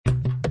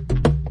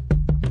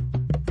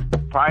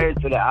prior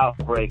to the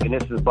outbreak, and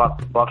this is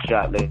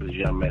Buckshot, ladies and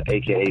gentlemen,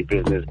 aka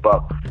Business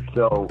Buck.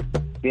 So,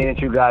 being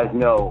that you guys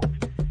know,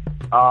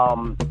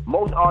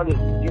 most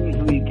artists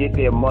usually get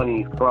their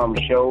money from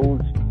shows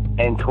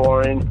and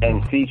touring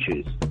and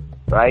features,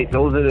 right?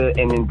 Those are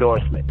and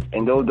endorsements,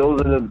 and those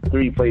are the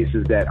three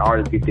places that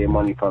artists get their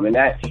money from, and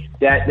that's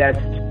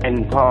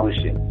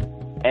publishing,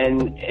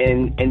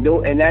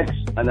 and that's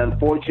an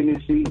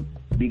unfortunate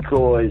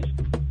because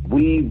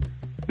we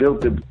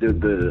built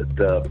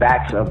the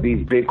backs of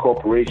these big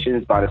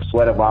corporations by the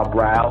sweat of our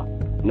brow,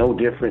 no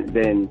different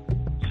than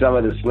some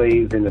of the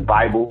slaves in the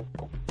Bible,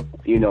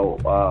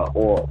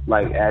 or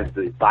like as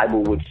the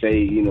Bible would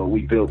say,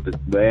 we built the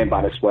land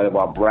by the sweat of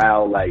our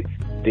brow. Like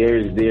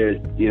there's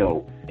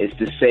it's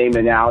the same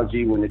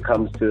analogy when it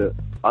comes to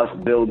us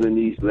building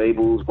these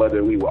labels,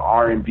 whether we were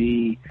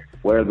R&B,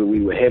 whether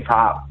we were hip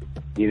hop,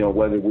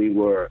 whether we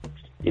were,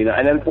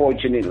 and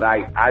unfortunately,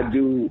 like I've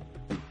been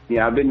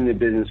in the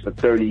business for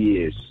 30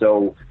 years.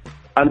 So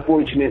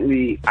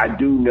unfortunately, I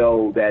do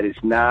know that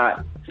it's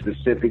not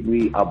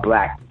specifically a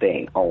black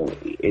thing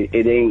only.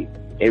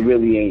 It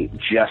really ain't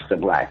just a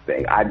black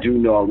thing. I do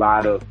know a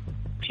lot of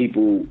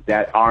people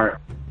that aren't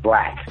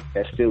black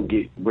that still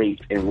get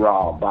raped and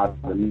robbed by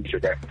the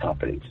music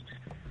companies.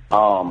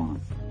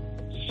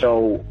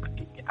 So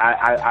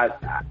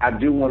I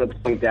do want to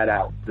point that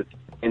out,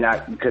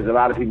 because a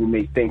lot of people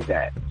may think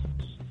that.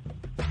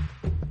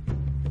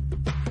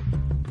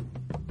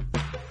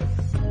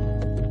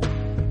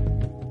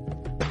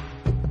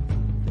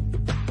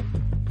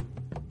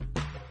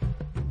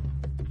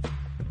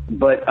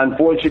 But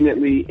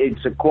unfortunately,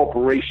 it's a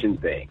corporation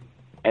thing.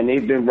 And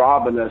they've been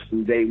robbing us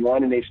from day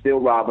one, and they're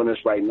still robbing us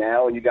right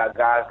now. And you got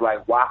guys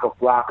like Waka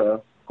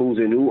Flocka, who's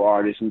a new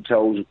artist,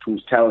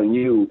 who's telling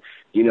you,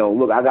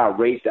 look, I got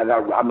raped. I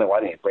got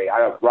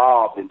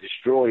robbed and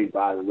destroyed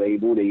by the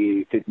label. They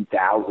gave me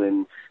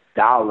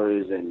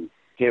 $50,000, and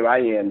here I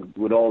am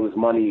with all this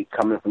money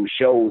coming from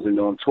shows and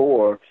on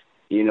tour,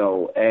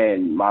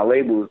 and my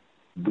label,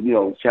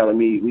 telling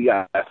me we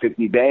got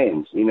 50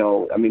 bands.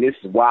 This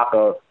is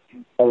Waka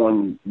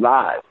on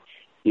live.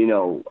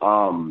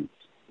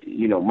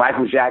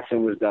 Michael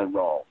Jackson was done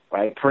wrong,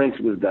 right? Prince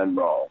was done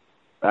wrong,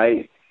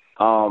 right?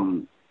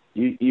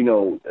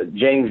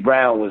 James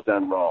Brown was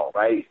done wrong,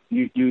 right?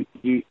 You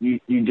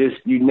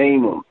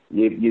name them.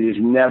 You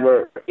just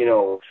never,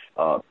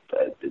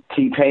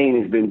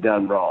 T-Pain has been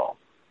done wrong,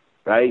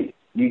 right?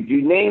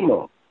 You name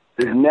them.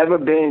 There's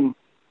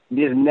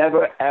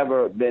never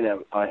ever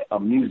been a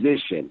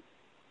musician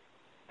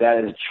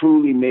that has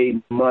truly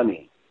made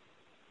money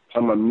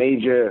from a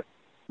major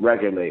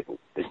record label.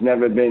 It's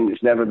never been done.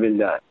 It's never been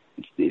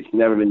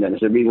done.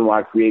 It's the reason why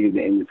I created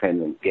the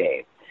independent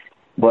game.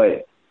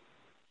 But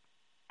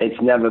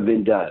it's never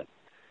been done.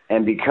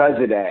 And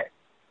because of that,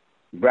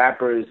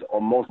 rappers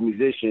or most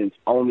musicians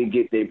only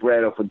get their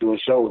bread off of doing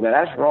shows. Now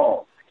that's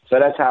wrong. So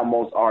that's how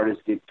most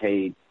artists get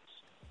paid.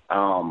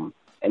 And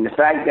the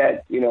fact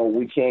that,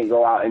 we can't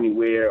go out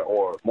anywhere,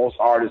 or most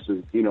artists,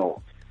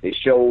 their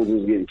shows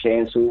is getting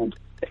canceled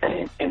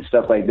and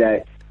stuff like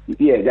that,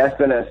 yeah, that's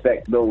going to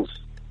affect those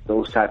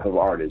type of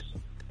artists.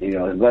 It's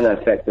going to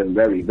affect them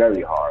very,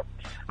 very hard.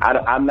 I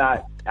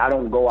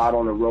don't go out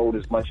on the road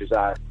as much as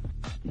I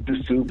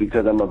used to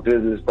because I'm a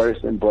business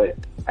person, but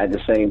at the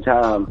same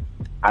time,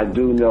 I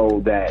do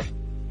know that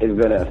it's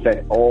going to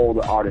affect all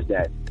the artists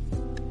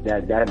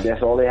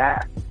that's all they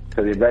have,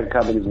 because the record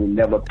companies will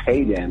never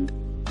pay them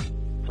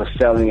for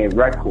selling a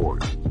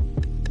record.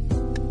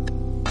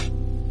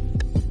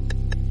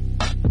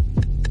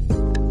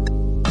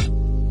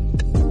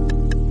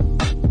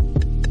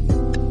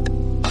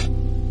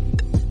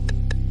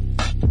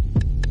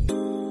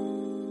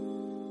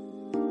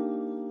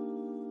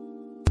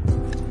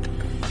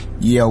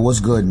 Yeah, what's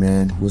good,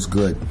 man? What's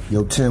good?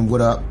 Yo, Tim, what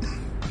up?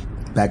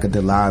 Back at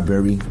the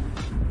library.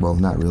 Well,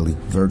 not really.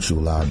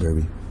 Virtual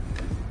library.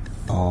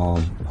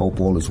 Hope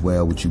all is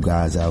well with you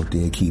guys out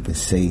there. Keep it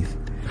safe.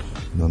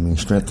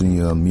 Strengthen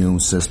your immune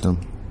system.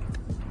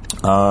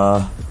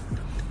 Yeah,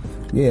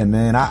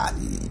 man.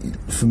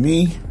 For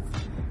me,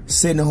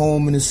 sitting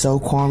home in the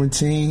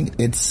self-quarantine,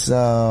 it's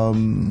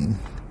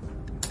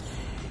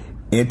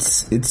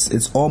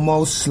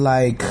almost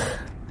like,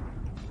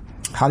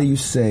 how do you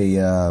say,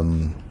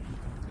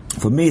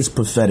 for me, it's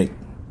prophetic,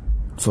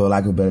 for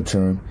lack of a better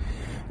term.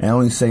 And I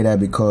only say that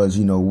because,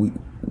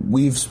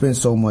 we've spent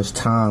so much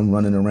time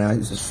running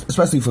around,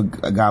 especially for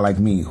a guy like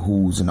me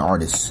who's an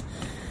artist.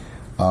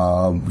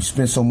 We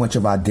spend so much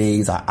of our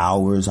days, our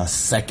hours, our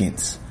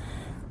seconds,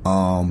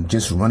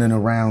 just running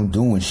around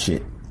doing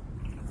shit.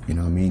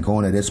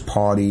 Going to this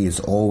party, it's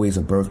always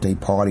a birthday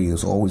party,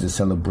 it's always a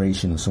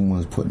celebration, or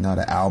someone's putting out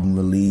an album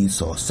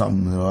release or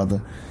something or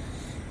other.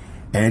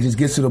 And it just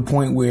gets to the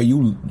point where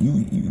you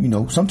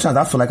sometimes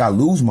I feel like I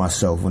lose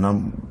myself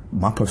when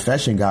my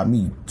profession got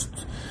me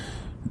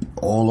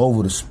all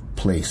over the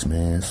place,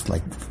 man. It's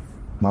like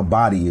my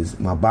body,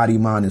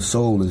 mind, and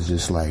soul is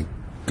just like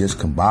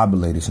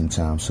discombobulated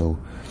sometimes. So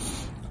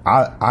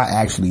I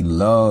actually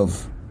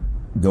love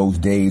those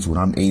days when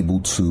I'm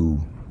able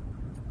to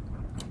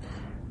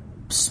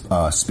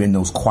spend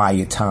those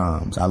quiet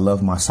times. I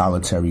love my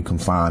solitary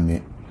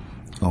confinement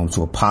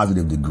to a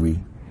positive degree.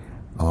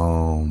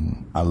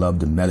 I love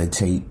to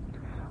meditate.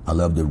 I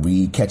love to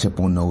read, catch up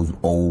on those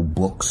old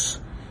books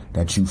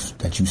that you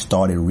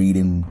started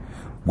reading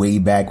way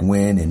back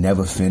when and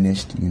never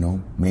finished, you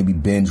know, maybe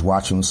binge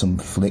watching some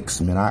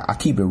flicks. I mean, I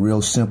keep it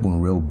real simple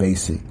and real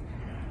basic.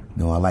 You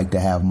know, I like to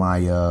have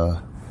my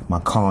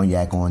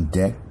cognac on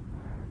deck,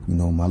 you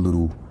know, my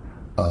little,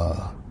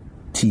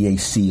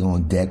 THC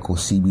on deck or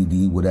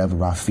CBD,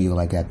 whatever I feel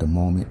like at the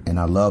moment. And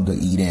I love to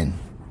eat in.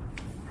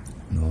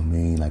 You know what I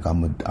mean? Like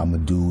I'm a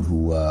dude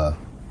who,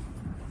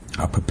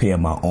 I prepare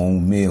my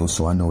own meals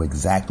so I know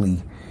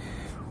exactly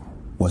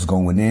what's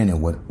going in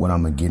and what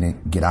I'm gonna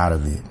get out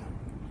of it.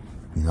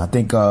 You know, I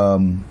think,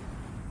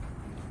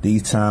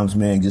 these times,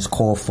 man, just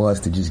call for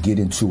us to just get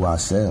into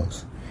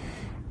ourselves,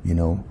 you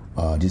know,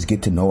 just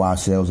get to know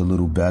ourselves a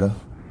little better.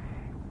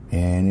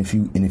 And if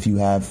you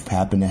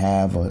happen to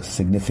have a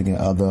significant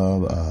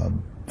other,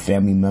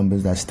 family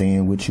members that's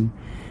staying with you,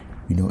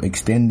 you know,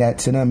 extend that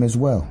to them as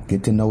well.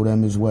 Get to know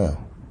them as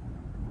well.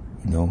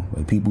 You know,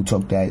 when people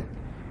talk that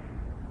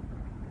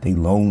they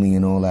lonely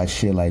and all that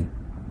shit, like,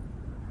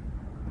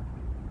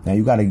 now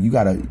you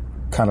gotta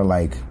kind of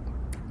like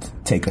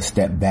take a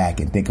step back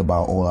and think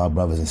about all our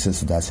brothers and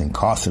sisters that's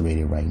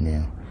incarcerated right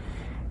now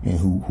and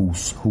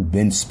who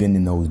been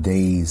spending those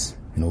days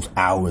and those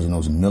hours and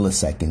those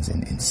milliseconds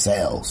in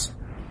cells.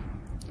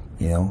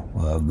 You know,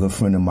 a good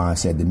friend of mine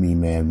said to me,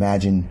 man,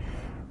 imagine,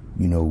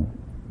 you know,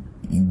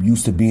 you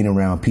used to being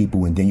around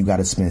people and then you got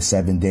to spend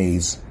 7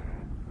 days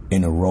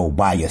in a row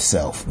by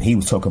yourself. He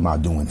was talking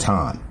about doing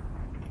time,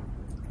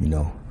 you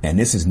know, and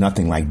this is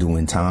nothing like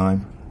doing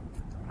time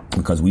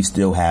because we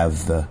still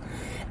have the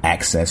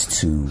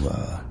access to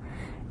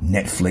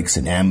Netflix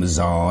and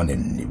Amazon,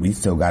 and we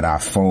still got our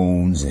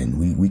phones, and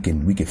we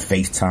can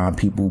FaceTime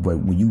people. But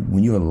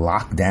when you're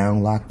locked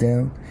down,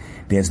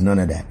 there's none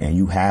of that, and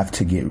you have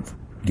to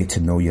get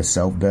to know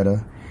yourself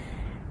better,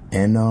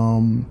 and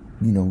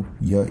you know,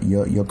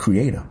 your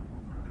creator,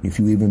 if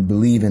you even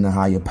believe in a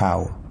higher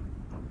power.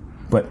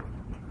 But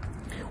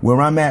where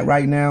I'm at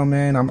right now,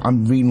 man,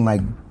 I'm reading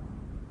like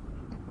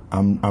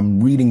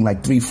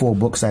 3-4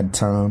 books at a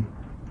time.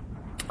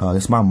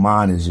 My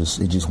mind it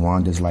just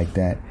wanders like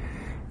that.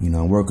 You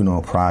know, I'm working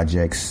on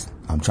projects.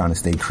 I'm trying to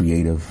stay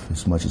creative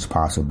as much as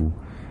possible.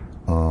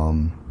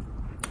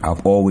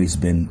 I've always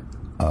been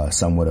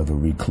somewhat of a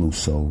recluse,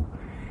 so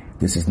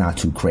this is not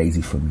too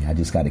crazy for me. I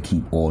just got to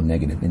keep all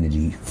negative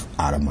energy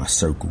out of my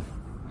circle.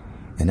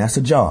 And that's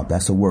the job.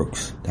 That's the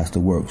works. That's the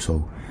work.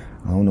 So,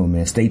 I don't know,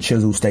 man. Stay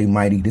chiseled, stay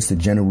mighty. This is the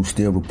General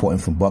Steele reporting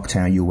from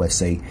Bucktown,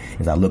 USA,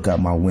 as I look out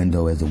my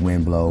window as the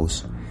wind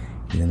blows.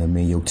 You know what I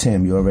mean? Yo,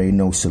 Tim, you already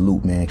know.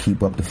 Salute, man.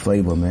 Keep up the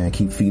flavor, man.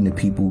 Keep feeding the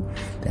people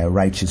that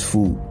righteous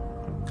food.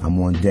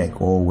 I'm on deck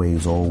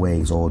always,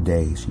 all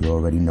days. You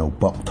already know.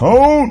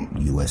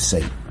 Bucktown,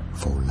 USA,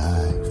 for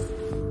life.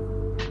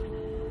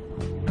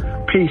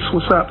 Peace.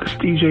 What's up? It's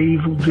DJ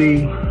Evil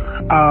D.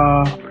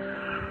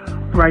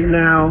 Right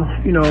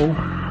now, you know,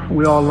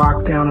 we all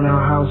locked down in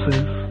our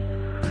houses.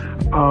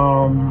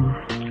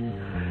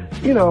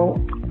 You know,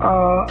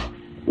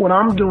 what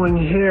I'm doing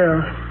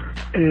here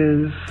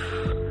is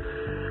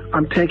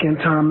I'm taking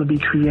time to be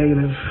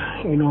creative,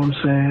 you know what I'm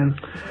saying?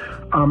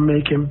 I'm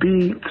making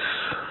beats,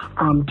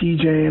 I'm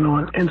DJing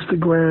on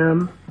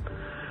Instagram,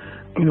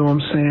 you know what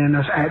I'm saying?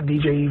 That's at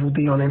DJ Evil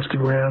D on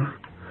Instagram.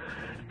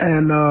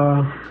 And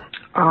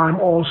I'm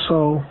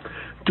also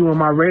doing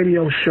my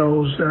radio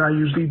shows that I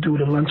usually do,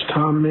 the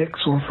Lunchtime Mix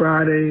on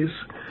Fridays,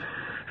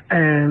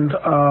 and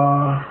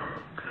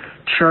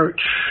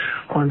Church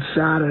on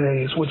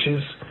Saturdays, which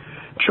is,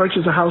 Church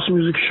is a house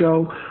music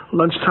show.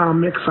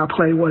 Lunchtime Mix, I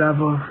play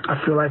whatever I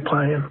feel like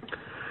playing.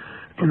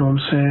 You know what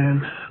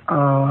I'm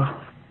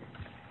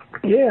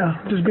saying? Yeah,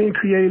 just being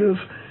creative.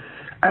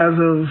 As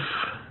of,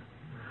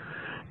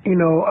 you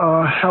know,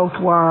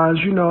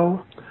 health-wise, you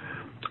know,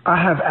 I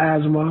have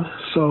asthma,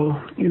 so,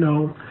 you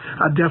know,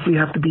 I definitely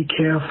have to be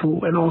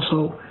careful. And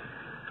also,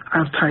 I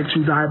have type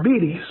 2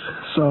 diabetes,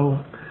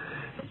 so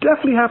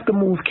definitely have to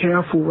move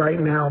careful right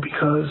now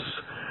because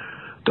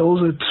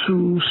those are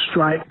 2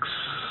 strikes.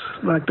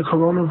 Like the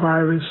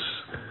coronavirus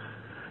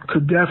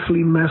could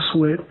definitely mess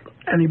with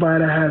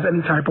anybody that has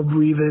any type of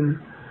breathing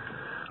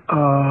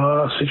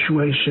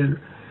situation.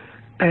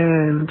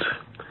 And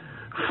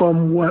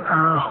from what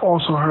I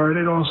also heard,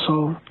 it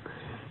also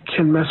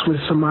can mess with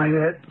somebody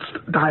that's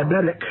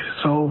diabetic.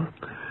 So,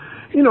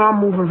 you know, I'm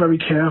moving very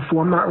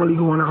careful. I'm not really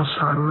going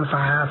outside unless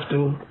I have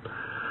to.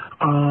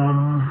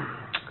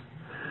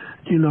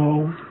 You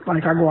know,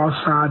 like I go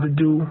outside to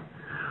do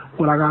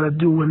what I gotta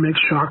do and make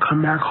sure I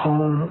come back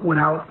home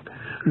without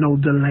no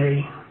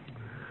delay.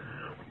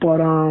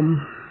 But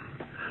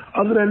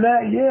other than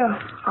that, yeah,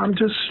 I'm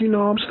just, you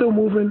know, I'm still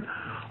moving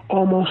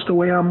almost the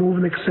way I'm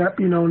moving, except,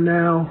 you know,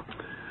 now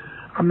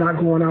I'm not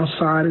going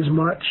outside as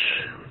much,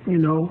 you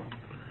know.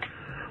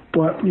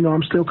 But, you know,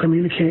 I'm still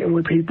communicating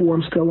with people.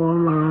 I'm still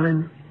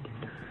online.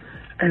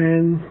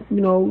 And,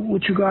 you know,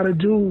 what you got to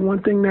do,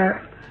 one thing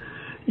that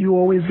you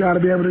always got to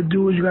be able to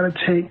do is you got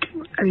to take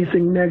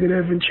anything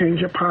negative and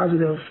change it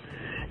positive.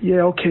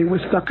 Yeah, okay,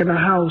 we're stuck in a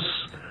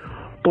house,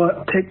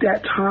 but take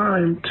that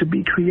time to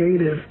be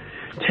creative.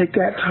 Take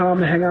that time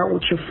to hang out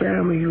with your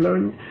family.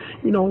 Learn,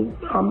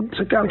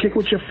 sit down and kick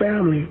with your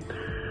family.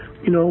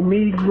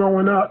 Me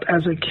growing up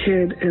as a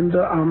kid in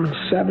the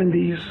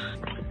 70s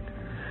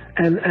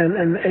and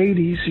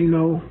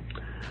 80s,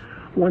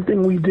 one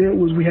thing we did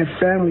was we had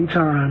family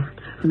time.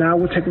 Now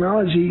with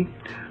technology,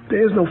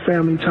 there is no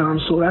family time.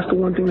 So that's the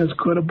one thing that's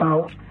good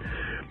about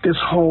this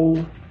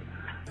whole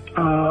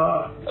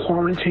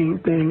quarantine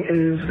thing,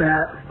 is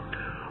that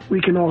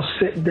we can all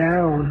sit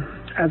down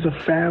as a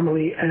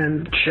family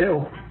and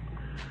chill.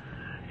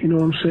 You know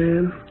what I'm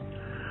saying?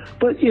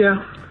 But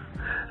yeah,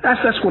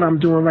 that's what I'm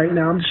doing right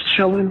now. I'm just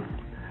chilling.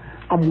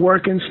 I'm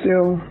working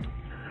still,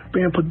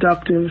 being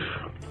productive,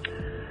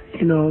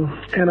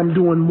 and I'm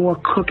doing more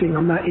cooking.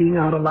 I'm not eating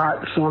out a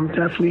lot, so I'm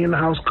definitely in the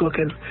house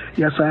cooking.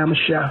 Yes, I am a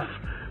chef.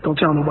 Don't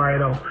tell nobody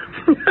though.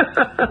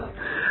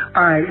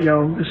 All right,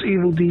 yo, this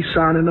Evil D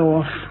signing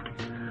off.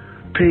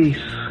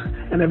 Peace.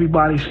 And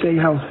everybody stay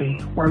healthy.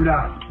 Word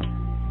up.